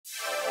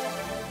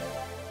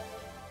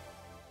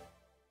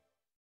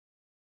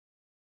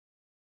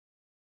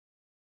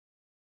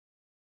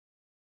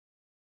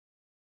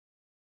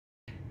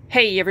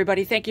Hey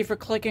everybody, thank you for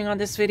clicking on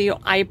this video.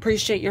 I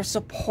appreciate your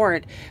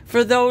support.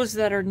 For those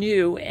that are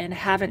new and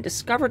haven't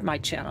discovered my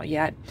channel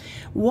yet,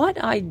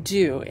 what I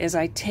do is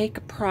I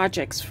take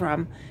projects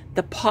from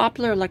the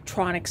popular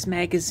electronics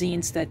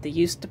magazines that they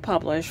used to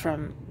publish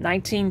from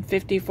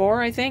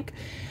 1954, I think,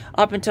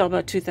 up until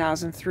about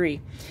 2003.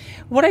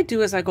 What I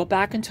do is I go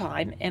back in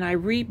time and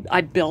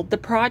I build the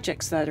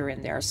projects that are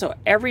in there. So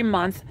every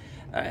month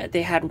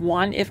they had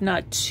one, if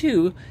not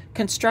two,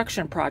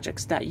 construction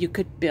projects that you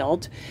could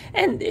build.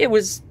 And it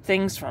was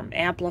things from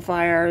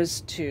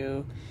amplifiers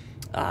to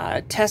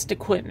test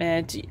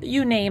equipment,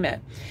 you name it.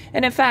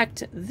 And in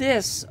fact,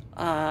 this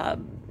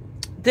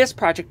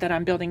project that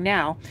I'm building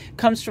now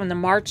comes from the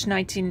March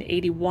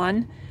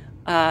 1981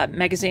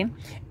 magazine,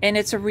 and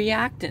it's a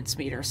reactance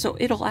meter. So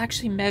it'll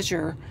actually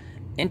measure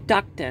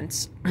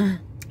inductance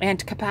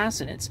and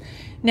capacitance.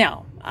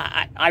 Now,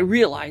 I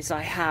realize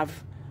I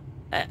have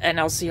an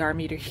LCR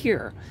meter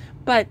here,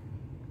 but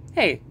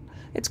hey,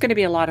 it's going to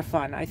be a lot of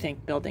fun, I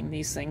think, building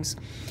these things.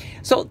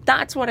 So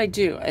that's what I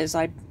do, is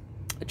I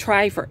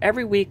try for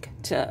every week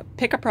to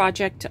pick a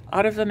project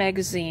out of the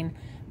magazine,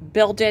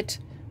 build it,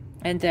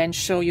 and then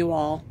show you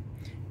all,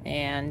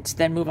 and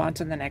then move on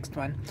to the next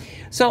one.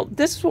 So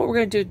this is what we're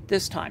going to do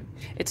this time.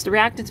 It's the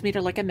reactance meter,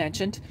 like I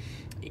mentioned.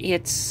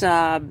 It's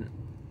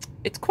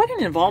quite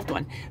an involved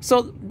one.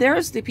 So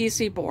there's the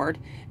PC board,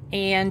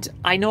 and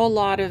I know a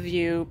lot of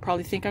you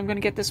probably think I'm going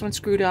to get this one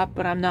screwed up,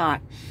 but I'm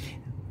not.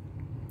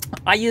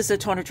 I use the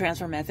toner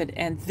transfer method,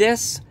 and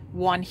this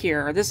one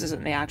here, this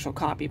isn't the actual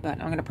copy, but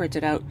I'm going to print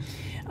it out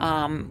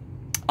on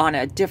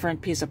a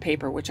different piece of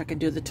paper, which I can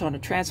do the toner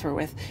transfer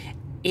with,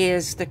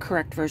 is the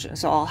correct version.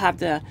 So I'll have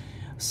the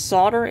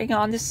soldering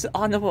on this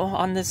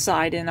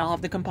side, and I'll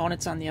have the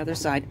components on the other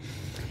side.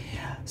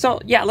 So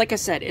yeah, like I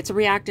said, it's a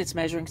reactance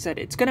measuring set.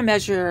 It's going to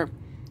measure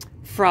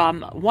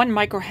from 1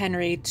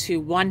 microhenry to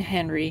 1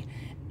 henry,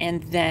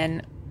 and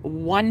then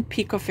 1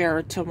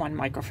 picofarad to 1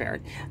 microfarad.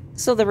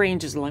 So the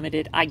range is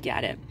limited, I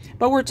get it,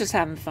 but we're just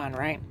having fun,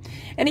 right?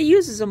 And it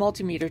uses a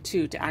multimeter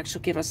too to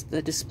actually give us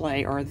the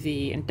display, or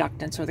the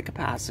inductance, or the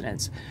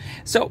capacitance.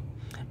 So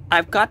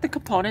I've got the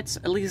components,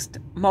 at least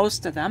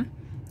most of them.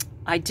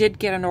 I did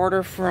get an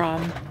order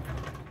from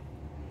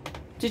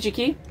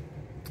DigiKey,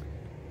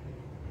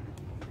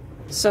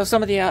 so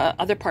some of the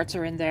other parts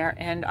are in there,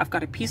 and I've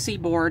got a PC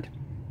board.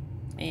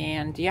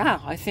 And yeah,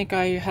 I think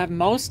I have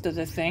most of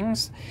the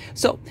things.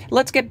 So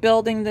let's get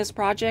building this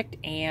project,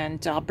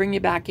 and I'll bring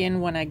you back in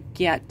when I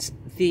get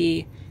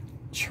the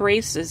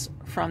traces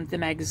from the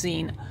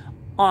magazine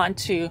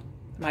onto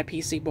my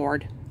PC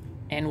board,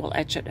 and we'll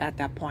etch it at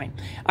that point.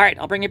 All right,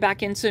 I'll bring you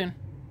back in soon.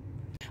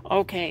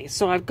 Okay,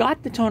 so I've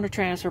got the toner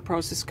transfer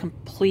process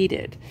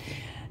completed.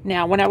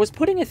 Now, when I was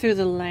putting it through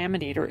the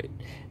laminator,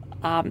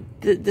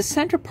 the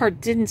center part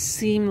didn't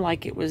seem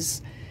like it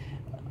was,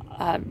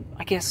 I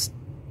guess,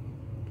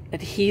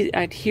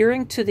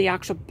 adhering to the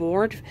actual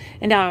board.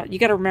 And now you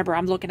got to remember,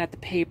 I'm looking at the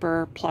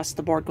paper plus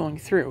the board going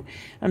through.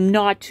 I'm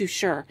not too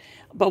sure,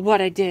 but what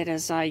I did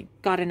is I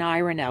got an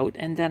iron out,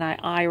 and then I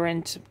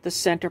ironed the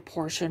center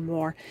portion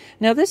more.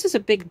 Now this is a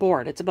big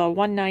board. It's about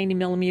 190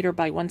 millimeter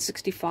by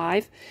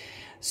 165,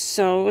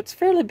 so it's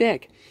fairly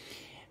big.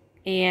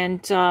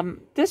 And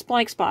this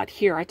blank spot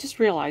here, I just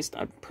realized,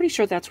 I'm pretty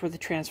sure that's where the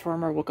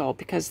transformer will go,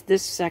 because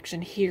this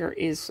section here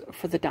is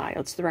for the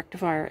diodes, the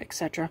rectifier,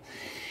 etc.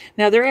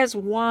 Now there is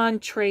one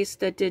trace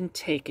that didn't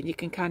take, and you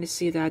can kind of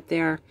see that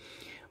there,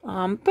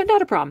 but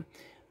not a problem.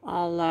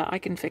 I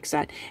can fix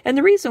that. And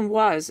the reason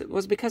was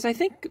because I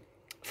think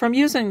from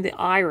using the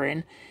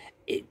iron,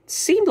 it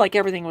seemed like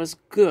everything was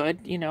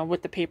good, you know,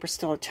 with the paper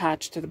still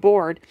attached to the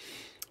board.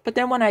 But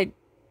then when I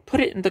put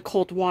it in the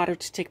cold water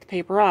to take the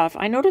paper off,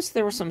 I noticed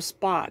there were some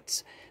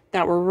spots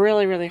that were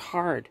really, really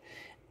hard.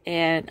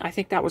 And I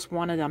think that was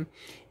one of them.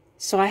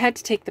 So I had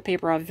to take the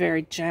paper off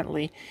very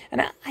gently.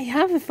 And I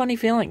have a funny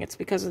feeling it's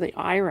because of the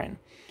iron.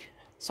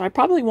 So I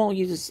probably won't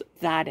use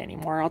that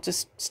anymore. I'll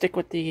just stick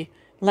with the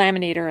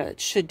laminator. It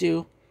should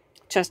do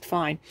just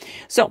fine.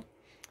 So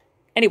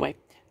anyway,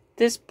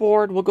 this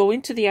board will go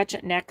into the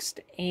etchant next,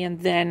 and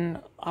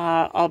then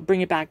I'll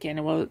bring it back in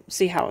and we'll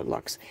see how it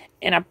looks.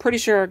 And I'm pretty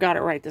sure I got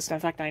it right this time.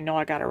 In fact, I know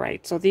I got it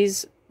right. So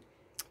these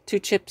two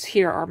chips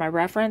here are my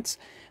reference.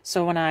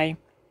 So when I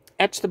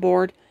etch the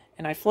board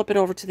and I flip it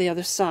over to the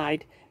other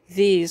side,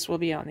 these will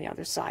be on the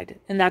other side.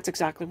 And that's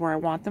exactly where I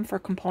want them for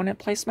component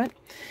placement.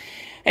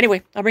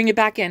 Anyway, I'll bring you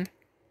back in.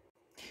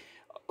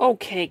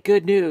 Okay,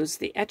 good news.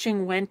 The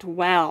etching went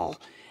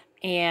well.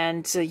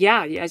 And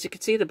yeah, as you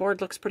can see, the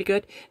board looks pretty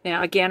good.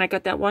 Now, again, I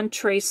got that one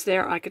trace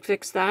there. I could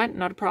fix that.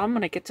 Not a problem.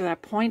 When I get to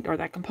that point, or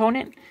that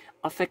component,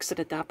 I'll fix it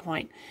at that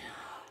point.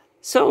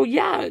 So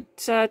yeah, it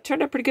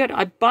turned out pretty good.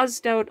 I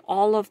buzzed out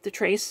all of the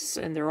traces,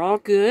 and they're all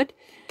good.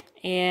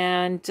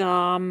 And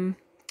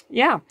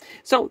yeah,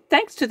 so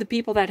thanks to the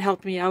people that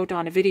helped me out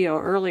on a video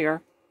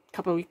earlier, a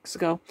couple of weeks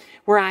ago,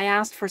 where I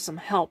asked for some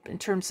help in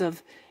terms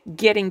of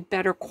getting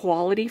better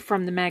quality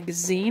from the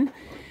magazine.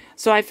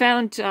 So I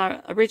found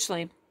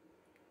originally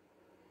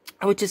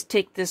I would just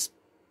take this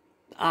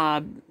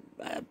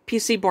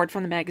PC board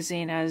from the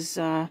magazine as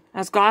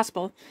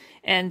gospel,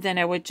 and then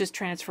I would just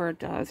transfer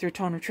it through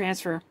toner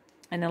transfer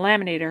and the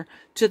laminator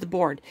to the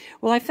board.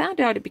 Well, I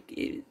found out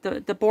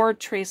the board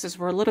traces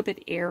were a little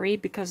bit airy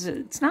because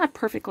it's not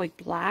perfectly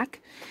black.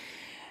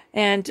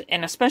 And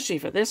especially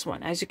for this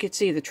one, as you can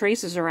see, the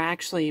traces are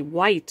actually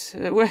white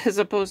as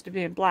opposed to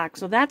being black.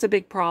 So that's a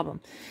big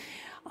problem.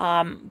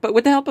 But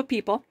with the help of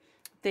people,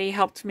 they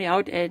helped me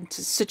out and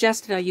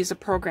suggested I use a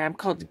program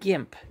called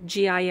GIMP,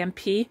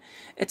 G-I-M-P.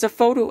 It's a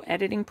photo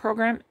editing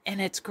program,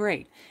 and it's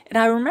great. And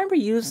I remember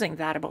using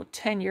that about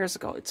 10 years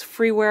ago. It's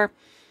freeware,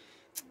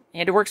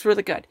 and it works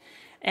really good.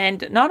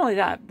 And not only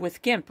that,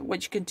 with GIMP,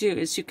 what you can do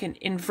is you can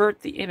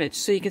invert the image.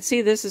 So you can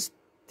see this is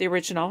the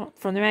original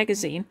from the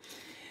magazine,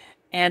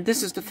 and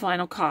this is the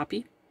final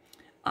copy.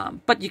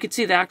 But you can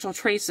see the actual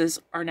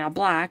traces are now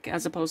black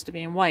as opposed to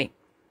being white.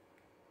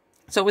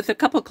 So with a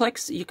couple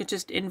clicks, you can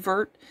just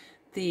invert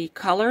the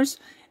colors,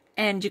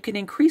 and you can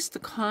increase the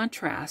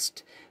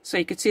contrast. So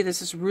you can see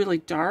this is really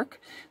dark,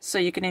 so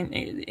you can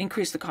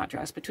increase the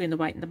contrast between the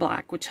white and the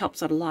black, which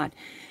helps out a lot.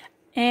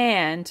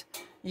 And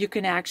you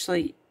can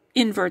actually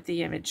invert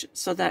the image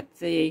so that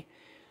the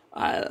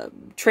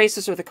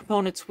traces or the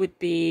components would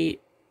be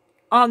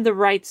on the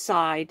right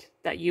side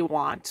that you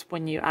want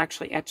when you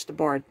actually etch the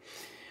board.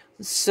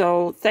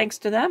 So thanks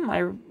to them,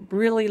 I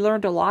really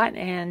learned a lot,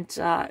 and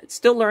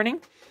still learning.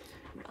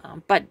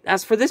 But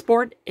as for this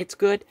board, it's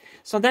good.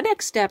 So the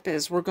next step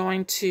is we're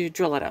going to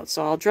drill it out.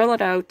 So I'll drill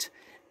it out,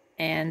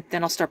 and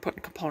then I'll start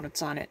putting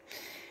components on it.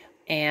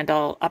 And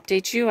I'll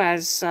update you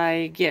as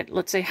I get,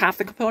 let's say, half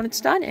the components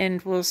done,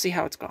 and we'll see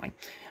how it's going.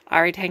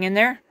 All right, hang in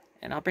there,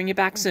 and I'll bring you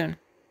back soon.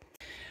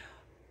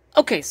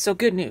 Okay, so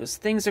good news.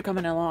 Things are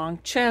coming along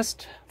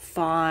just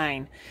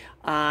fine.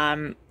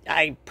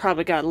 I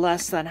probably got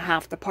less than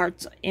half the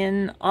parts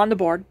on the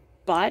board,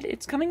 but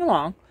it's coming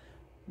along.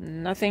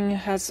 Nothing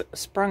has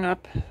sprung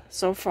up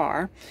so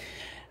far.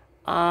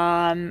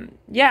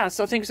 Yeah,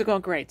 so things are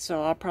going great.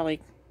 So I'll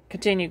probably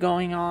continue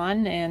going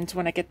on, and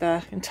when I get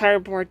the entire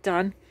board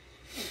done,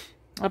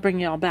 I'll bring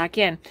you all back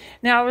in.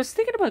 Now, I was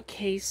thinking about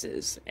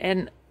cases,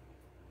 and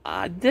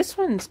this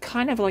one's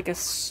kind of like a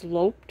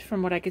sloped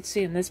from what I could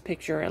see in this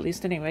picture, at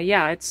least anyway.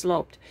 Yeah, it's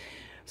sloped.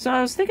 So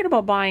I was thinking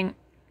about buying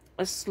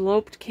a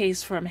sloped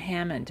case from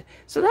Hammond.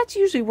 So that's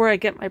usually where I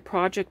get my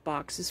project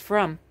boxes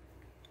from.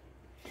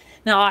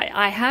 Now,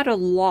 I had a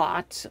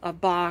lot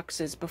of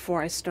boxes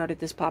before I started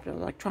this Popular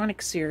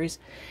Electronics series,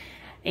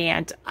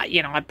 and,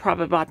 you know, I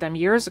probably bought them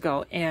years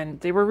ago, and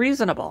they were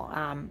reasonable.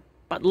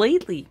 But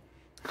lately,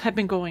 I've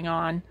been going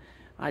on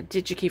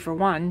DigiKey for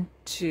one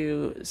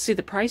to see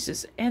the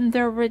prices, and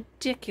they're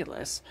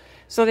ridiculous.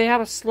 So they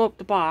have a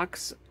sloped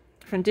box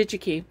from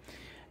DigiKey.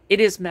 It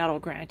is metal,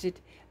 granted,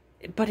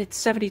 but it's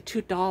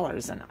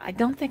 $72, and I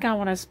don't think I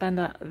want to spend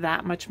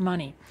that much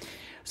money.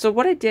 So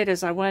what I did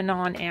is I went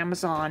on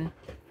Amazon,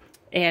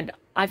 and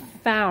I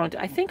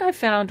think I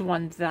found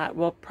one that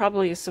will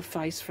probably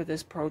suffice for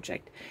this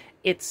project.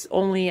 It's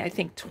only, I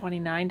think,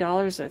 $29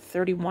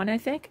 or $31, I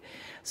think.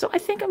 So I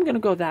think I'm going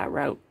to go that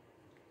route.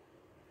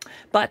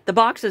 But the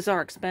boxes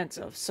are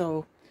expensive,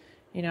 so,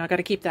 you know, I got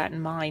to keep that in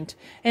mind.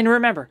 And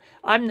remember,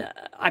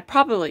 I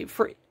probably,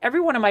 for every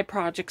one of my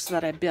projects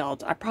that I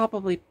build, I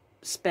probably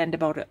spend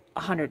about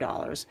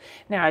 $100.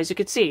 Now, as you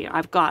can see,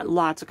 I've got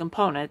lots of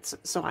components,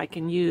 so I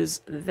can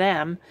use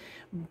them.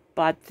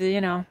 But,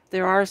 you know,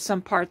 there are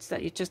some parts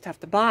that you just have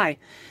to buy.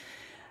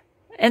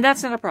 And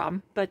that's not a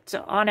problem. But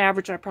on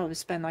average, I probably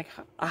spend like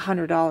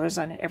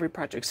 $100 on every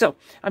project. So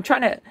I'm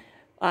trying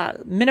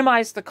to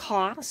minimize the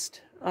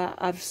cost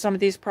of some of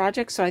these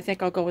projects. So I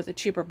think I'll go with a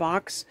cheaper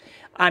box.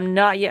 I'm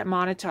not yet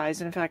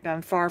monetized. In fact,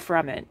 I'm far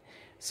from it.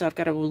 So I've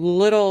got a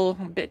little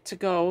bit to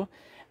go.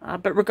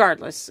 But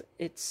regardless,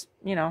 it's,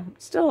 you know,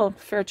 still a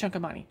fair chunk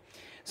of money.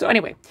 So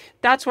anyway,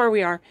 that's where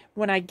we are.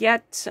 When I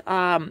get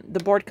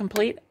the board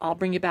complete, I'll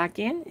bring you back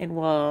in and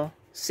we'll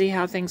see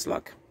how things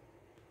look.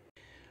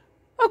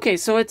 Okay,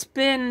 so it's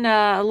been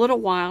a little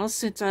while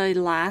since I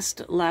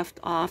last left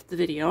off the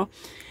video.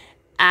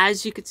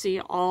 As you can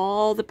see,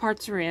 all the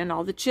parts are in,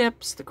 all the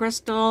chips, the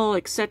crystal,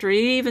 etc.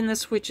 Even the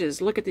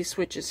switches. Look at these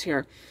switches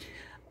here.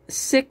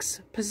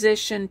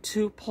 6-position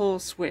 2-pole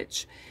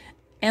switch.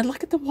 And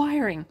look at the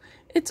wiring.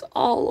 It's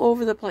all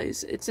over the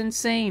place. It's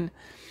insane.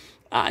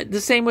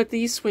 The same with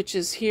these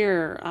switches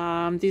here.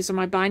 These are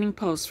my binding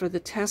posts for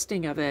the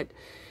testing of it.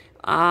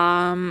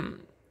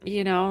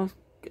 You know,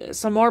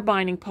 some more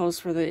binding posts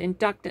for the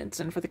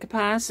inductance and for the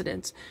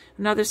capacitance.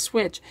 Another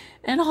switch.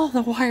 And all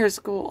the wires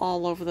go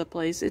all over the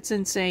place. It's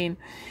insane.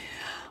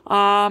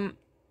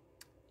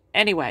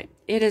 Anyway,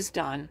 it is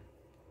done.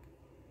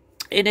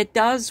 And it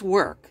does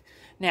work.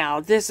 Now,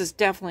 this is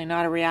definitely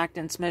not a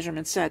reactance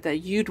measurement set that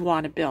you'd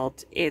want to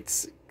build.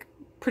 It's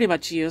pretty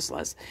much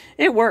useless.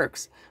 It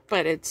works,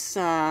 but it's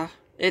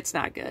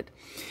not good.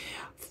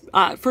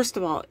 First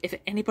of all, if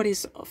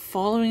anybody's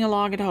following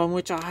along at home,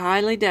 which I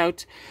highly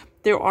doubt,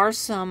 there are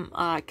some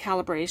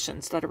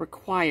calibrations that are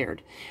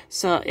required.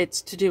 So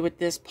it's to do with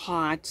this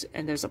pot,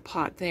 and there's a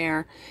pot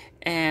there,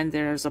 and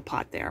there's a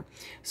pot there.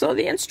 So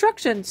the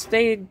instructions,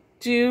 they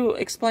do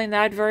explain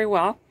that very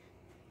well.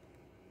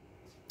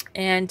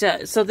 And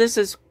so this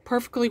is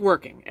perfectly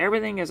working.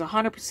 Everything is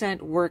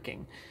 100%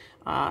 working.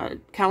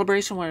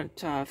 Calibration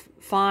went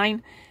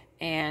fine,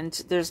 and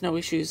there's no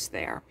issues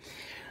there.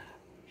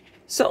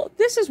 So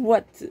this is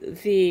what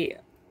the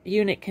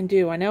unit can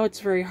do. I know it's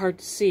very hard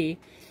to see,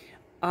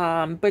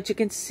 but you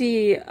can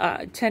see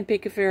 10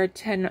 picofarad,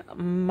 10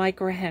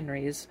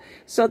 microhenries.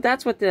 So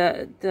that's what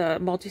the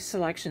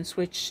multi-selection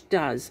switch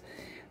does.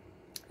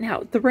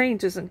 Now, the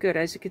range isn't good,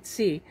 as you can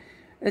see.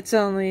 It's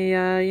only,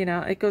 you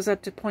know, it goes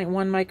up to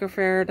 0.1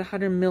 microfarad,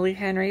 100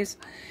 millihenries.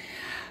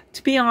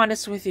 To be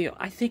honest with you,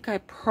 I think I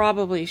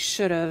probably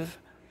should have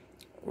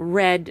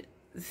read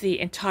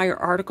the entire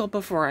article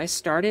before I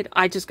started.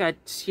 I just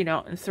got, you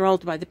know,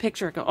 enthralled by the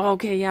picture. I go, oh,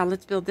 okay, yeah,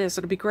 let's build this.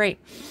 It'll be great.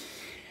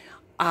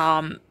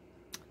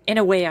 In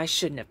a way, I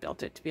shouldn't have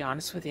built it, to be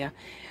honest with you.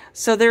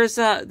 So there's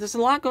a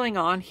lot going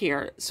on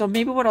here. So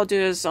maybe what I'll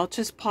do is I'll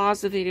just pause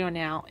the video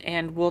now,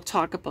 and we'll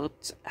talk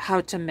about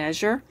how to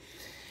measure.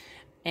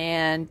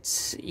 And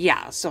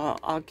yeah, so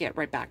I'll get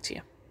right back to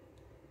you.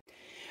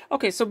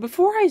 Okay, so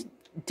before I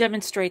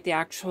demonstrate the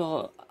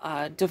actual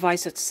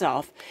device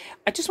itself,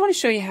 I just want to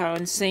show you how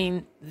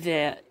insane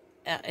the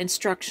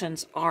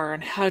instructions are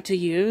on how to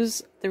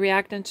use the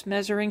reactance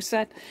measuring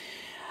set.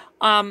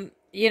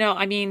 You know,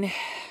 I mean,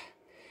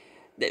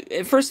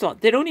 first of all,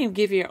 they don't even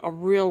give you a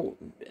real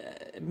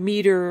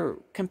meter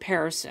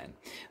comparison.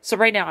 So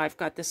right now I've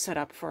got this set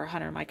up for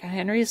 100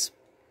 microhenries.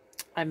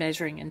 I'm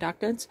measuring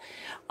inductance,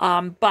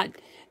 but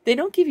they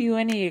don't give you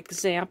any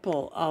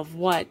example of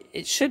what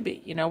it should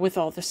be, you know, with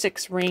all the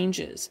 6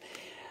 ranges.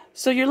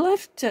 So you're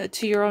left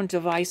to your own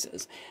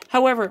devices.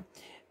 However,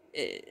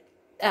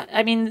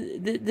 I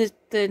mean, the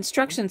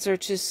instructions are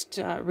just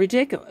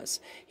ridiculous.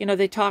 You know,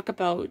 they talk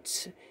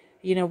about,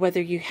 you know, whether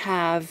you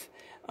have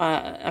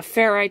a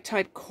ferrite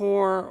type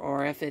core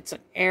or if it's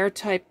an air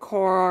type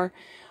core.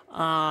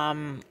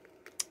 You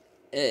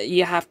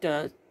have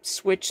to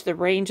switch the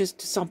ranges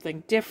to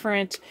something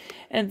different.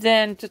 And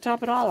then to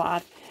top it all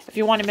off, if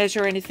you want to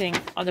measure anything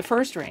on the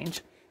first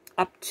range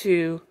up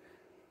to,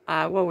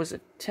 what was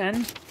it,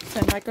 10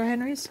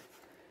 microhenries?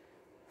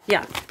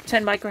 Yeah,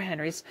 10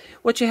 microhenries.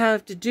 What you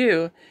have to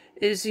do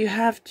is you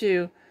have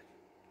to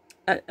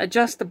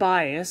adjust the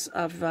bias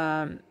of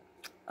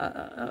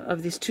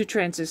these 2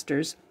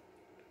 transistors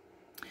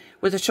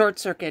with a short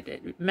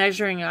circuit,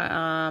 measuring,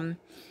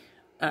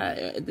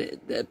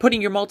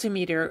 putting your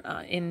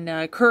multimeter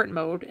in current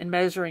mode and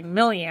measuring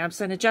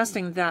milliamps and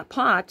adjusting that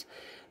pot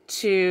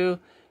to,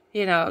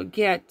 you know,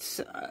 get,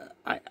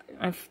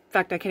 in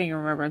fact, I can't even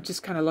remember. I'm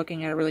just kind of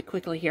looking at it really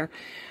quickly here.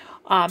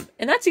 And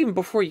that's even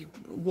before you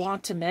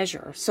want to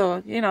measure.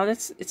 So, you know,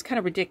 it's kind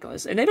of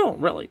ridiculous. And they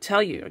don't really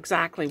tell you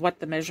exactly what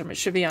the measurement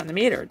should be on the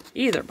meter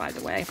either, by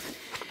the way.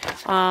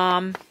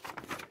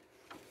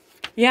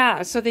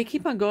 Yeah, so they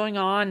keep on going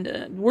on.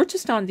 We're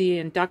just on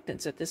the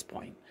inductance at this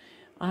point.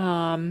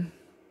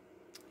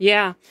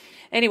 Yeah.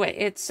 Anyway,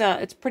 it's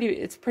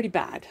pretty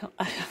bad.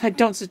 I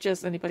don't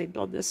suggest anybody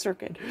build this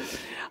circuit.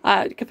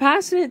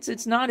 Capacitance,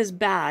 it's not as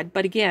bad,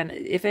 but again,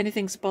 if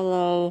anything's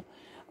below,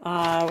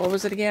 what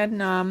was it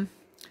again?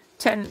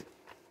 10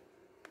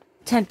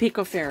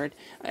 picofarad.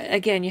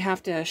 Again, you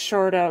have to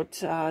short out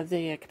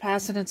the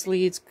capacitance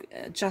leads,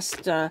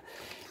 just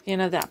you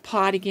know, that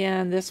pot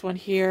again, this one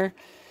here,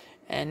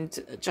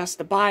 and adjust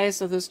the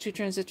bias of those 2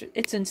 transistors.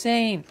 It's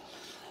insane.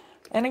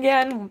 And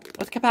again,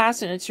 with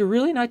capacitance, you're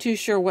really not too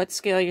sure what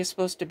scale you're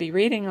supposed to be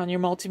reading on your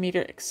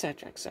multimeter,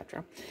 etc.,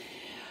 etc.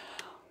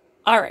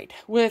 All right,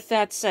 with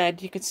that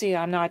said, you can see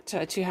I'm not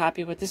too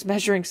happy with this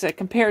measuring set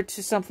compared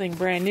to something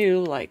brand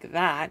new like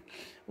that,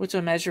 which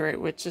will measure it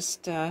with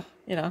just, you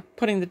know,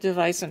 putting the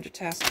device under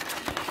test.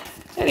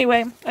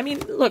 Anyway, I mean,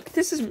 look,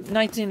 this is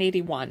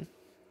 1981.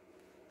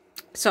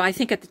 So I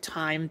think at the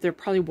time, there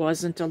probably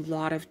wasn't a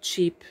lot of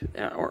cheap,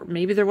 or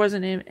maybe there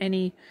wasn't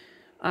any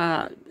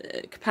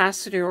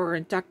capacitor or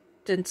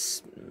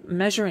inductance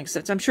measuring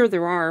sets. I'm sure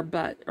there are,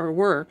 but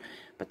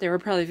they were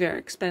probably very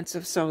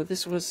expensive. So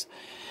this was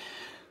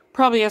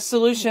probably a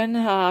solution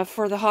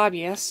for the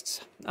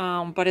hobbyists,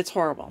 but it's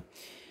horrible.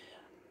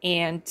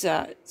 And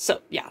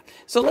so yeah,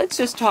 so let's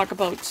just talk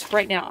about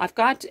right now. I've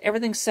got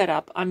everything set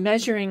up. I'm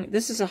measuring.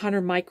 This is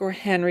 100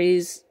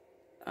 microhenries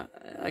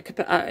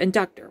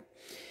inductor.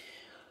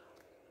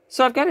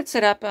 So I've got it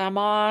set up. I'm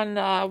on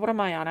what am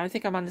I on? I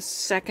think I'm on the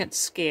 2nd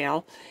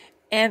scale.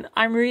 And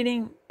I'm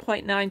reading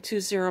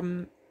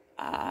 0.920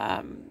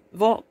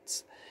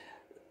 volts.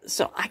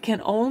 So I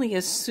can only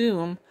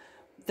assume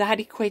that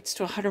equates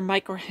to 100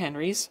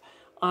 microhenries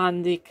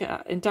on the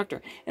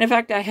inductor. And in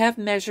fact, I have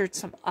measured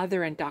some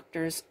other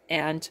inductors,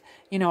 and,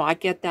 you know, I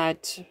get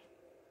that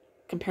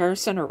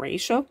comparison or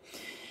ratio.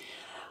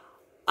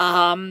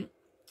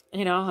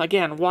 You know,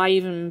 again, why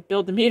even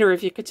build the meter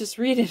if you could just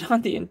read it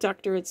on the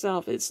inductor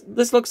itself?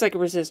 This looks like a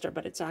resistor,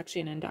 but it's actually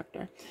an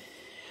inductor.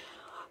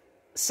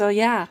 So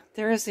yeah,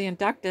 there is the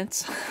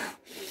inductance.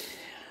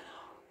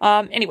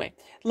 Anyway,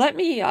 let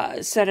me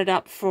set it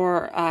up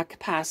for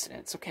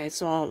capacitance. Okay,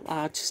 so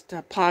I'll just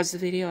pause the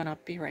video and I'll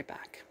be right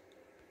back.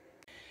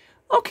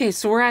 Okay,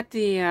 so we're at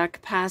the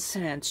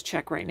capacitance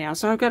check right now.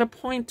 So I've got a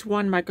 0.1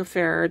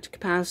 microfarad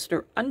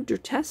capacitor under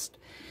test.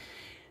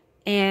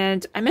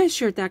 And I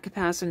measured that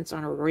capacitance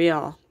on a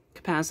real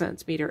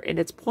capacitance meter, and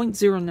it's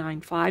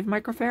 0.095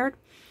 microfarad.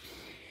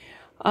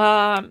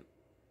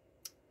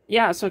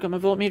 Yeah, so I've got my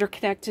voltmeter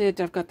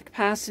connected. I've got the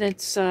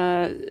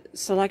capacitance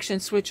selection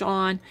switch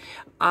on.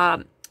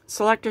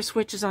 Selector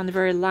switch is on the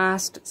very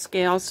last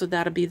scale, so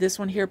that'll be this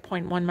one here,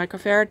 0.1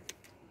 microfarad.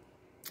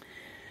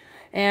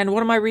 And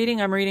what am I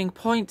reading? I'm reading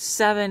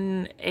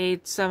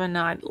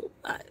 0.7879.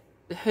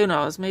 Who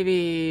knows?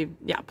 Maybe,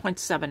 yeah,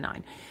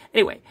 0.79.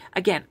 Anyway,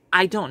 again,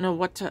 I don't know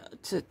what to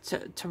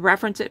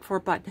reference it for,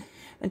 but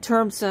in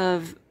terms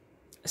of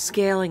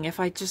scaling,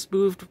 if I just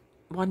moved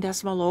 1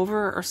 decimal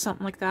over or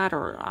something like that,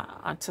 or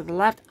to the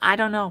left, I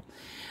don't know.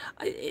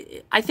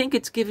 I think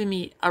it's giving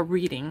me a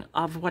reading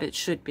of what it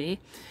should be.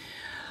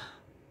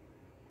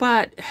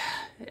 But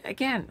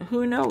again,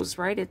 who knows,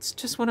 right? It's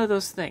just one of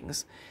those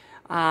things.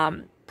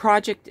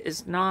 Project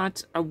is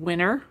not a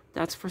winner,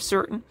 that's for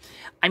certain.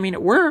 I mean,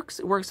 it works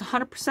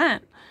 100%.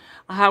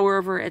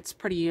 However, it's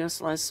pretty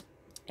useless,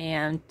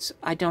 and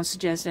I don't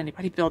suggest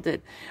anybody build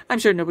it. I'm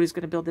sure nobody's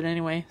going to build it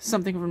anyway.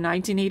 Something from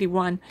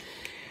 1981.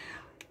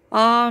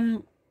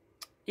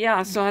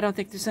 Yeah, so I don't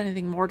think there's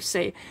anything more to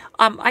say.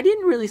 I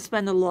didn't really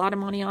spend a lot of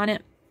money on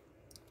it.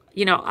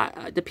 You know,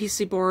 the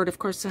PC board, of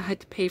course, I had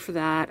to pay for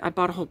that. I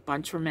bought a whole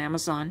bunch from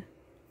Amazon.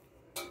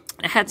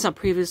 I had some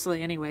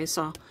previously anyway,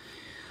 so...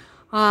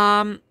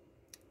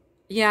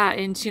 yeah,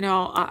 and, you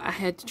know, I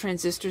had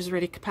transistors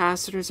already,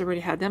 capacitors,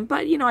 already had them,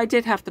 but, you know, I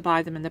did have to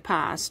buy them in the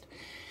past.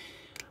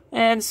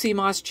 And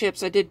CMOS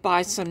chips, I did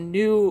buy some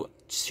new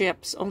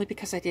chips, only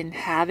because I didn't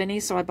have any,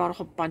 so I bought a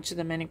whole bunch of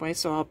them anyway,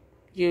 so I'll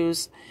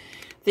use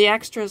the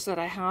extras that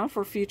I have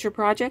for future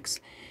projects.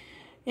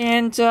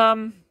 And,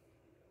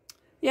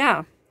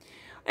 yeah.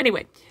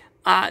 Anyway,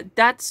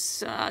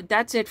 that's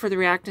it for the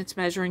reactance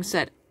measuring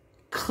set.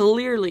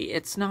 Clearly,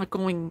 it's not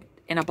going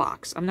in a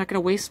box. I'm not going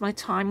to waste my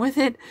time with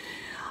it.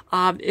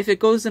 If it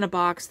goes in a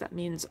box, that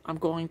means I'm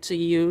going to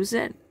use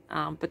it.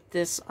 But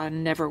this, I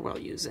never will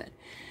use it.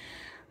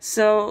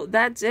 So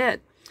that's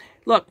it.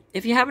 Look,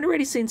 if you haven't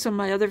already seen some of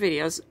my other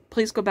videos,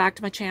 please go back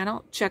to my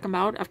channel. Check them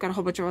out. I've got a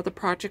whole bunch of other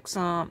projects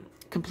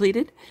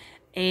completed.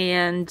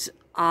 And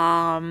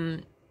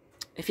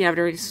if you haven't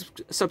already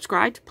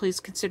subscribed, please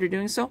consider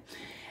doing so.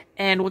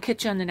 And we'll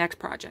catch you on the next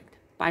project.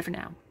 Bye for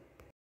now.